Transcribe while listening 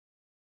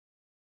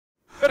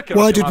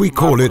Why did we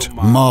call it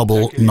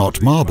marble,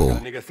 not marble?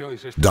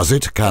 Does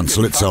it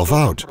cancel itself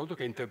out?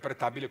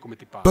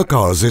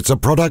 Because it's a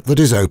product that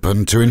is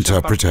open to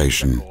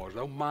interpretation.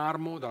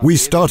 We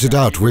started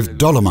out with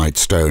dolomite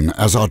stone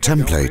as our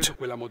template.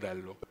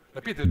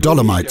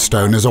 Dolomite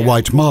stone is a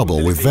white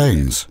marble with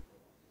veins.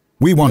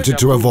 We wanted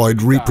to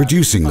avoid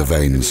reproducing the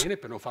veins,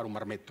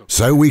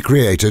 so we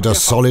created a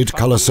solid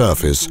color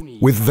surface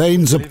with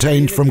veins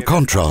obtained from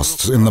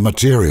contrasts in the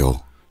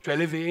material.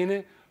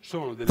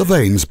 The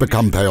veins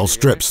become pale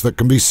strips that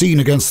can be seen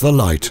against the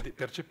light.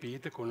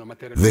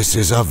 This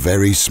is a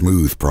very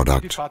smooth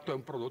product.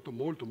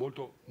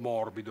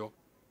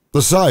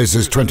 The size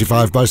is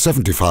 25 by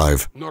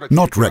 75,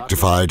 not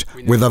rectified,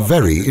 with a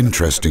very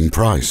interesting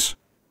price.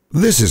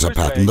 This is a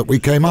pattern that we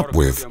came up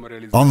with.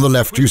 On the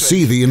left you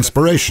see the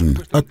inspiration,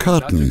 a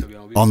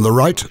curtain. On the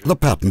right, the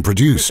pattern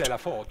produced.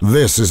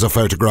 This is a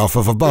photograph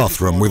of a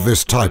bathroom with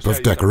this type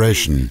of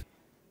decoration.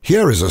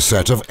 Here is a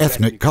set of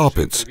ethnic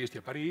carpets,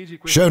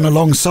 shown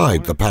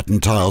alongside the pattern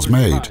tiles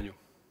made.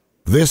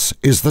 This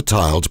is the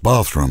tiled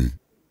bathroom.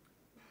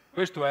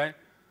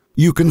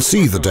 You can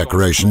see the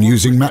decoration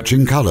using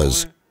matching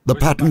colors, the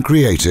pattern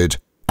created,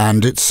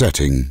 and its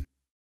setting.